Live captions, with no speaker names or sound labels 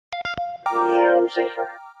ZoomSafer.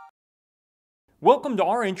 Welcome to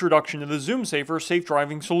our introduction to the ZoomSafer safe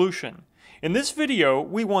driving solution. In this video,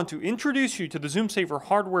 we want to introduce you to the ZoomSafer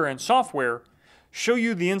hardware and software, show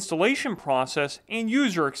you the installation process and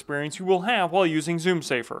user experience you will have while using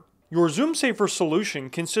ZoomSafer. Your ZoomSafer solution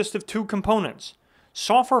consists of two components: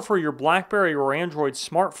 software for your BlackBerry or Android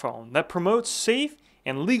smartphone that promotes safe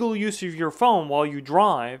and legal use of your phone while you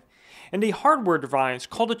drive, and a hardware device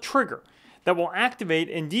called a trigger that will activate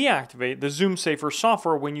and deactivate the ZoomSafer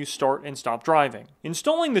software when you start and stop driving.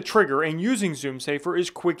 Installing the trigger and using ZoomSafer is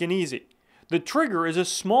quick and easy. The trigger is a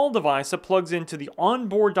small device that plugs into the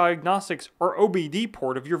onboard diagnostics or OBD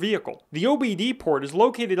port of your vehicle. The OBD port is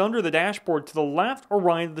located under the dashboard to the left or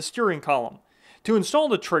right of the steering column. To install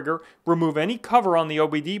the trigger, remove any cover on the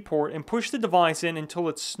OBD port and push the device in until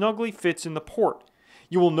it snugly fits in the port.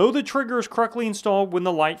 You will know the trigger is correctly installed when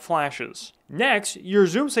the light flashes. Next, your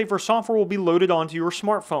ZoomSafer software will be loaded onto your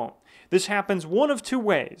smartphone. This happens one of two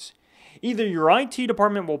ways. Either your IT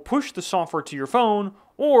department will push the software to your phone,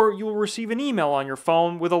 or you will receive an email on your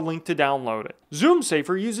phone with a link to download it.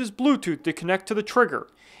 ZoomSafer uses Bluetooth to connect to the trigger.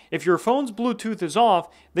 If your phone's Bluetooth is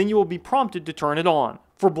off, then you will be prompted to turn it on.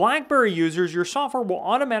 For BlackBerry users, your software will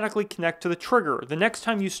automatically connect to the trigger the next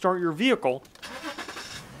time you start your vehicle,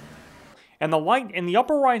 and the light in the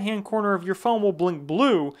upper right-hand corner of your phone will blink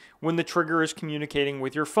blue when the trigger is communicating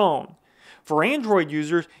with your phone. For Android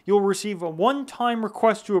users, you'll receive a one-time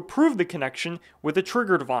request to approve the connection with the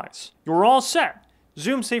trigger device. You're all set.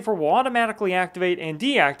 ZoomSafer will automatically activate and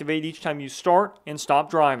deactivate each time you start and stop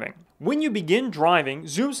driving. When you begin driving,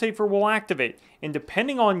 ZoomSafer will activate, and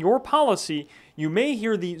depending on your policy, you may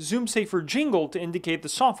hear the ZoomSafer jingle to indicate the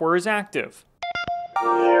software is active.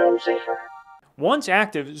 ZoomSafer. Once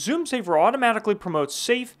active, ZoomSafer automatically promotes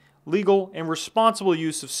safe, legal, and responsible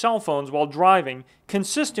use of cell phones while driving,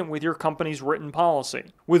 consistent with your company's written policy.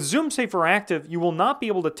 With ZoomSafer active, you will not be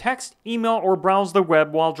able to text, email, or browse the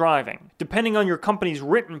web while driving. Depending on your company's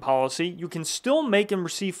written policy, you can still make and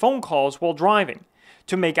receive phone calls while driving.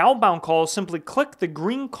 To make outbound calls, simply click the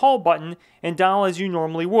green call button and dial as you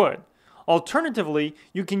normally would. Alternatively,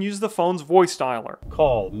 you can use the phone's voice dialer.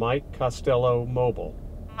 Call Mike Costello Mobile.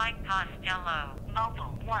 Mike Costello,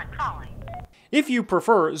 Mobile 1 calling. If you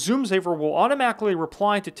prefer, ZoomSafer will automatically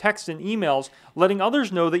reply to texts and emails, letting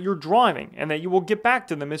others know that you're driving and that you will get back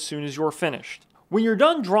to them as soon as you're finished. When you're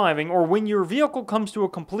done driving or when your vehicle comes to a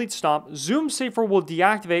complete stop, ZoomSafer will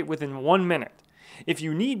deactivate within 1 minute. If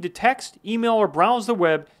you need to text, email, or browse the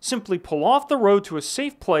web, simply pull off the road to a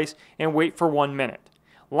safe place and wait for 1 minute.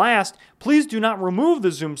 Last, please do not remove the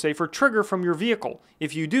ZoomSafer trigger from your vehicle.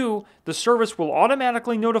 If you do, the service will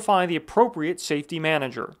automatically notify the appropriate safety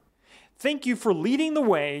manager. Thank you for leading the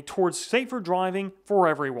way towards safer driving for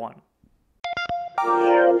everyone.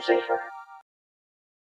 ZoomSafer.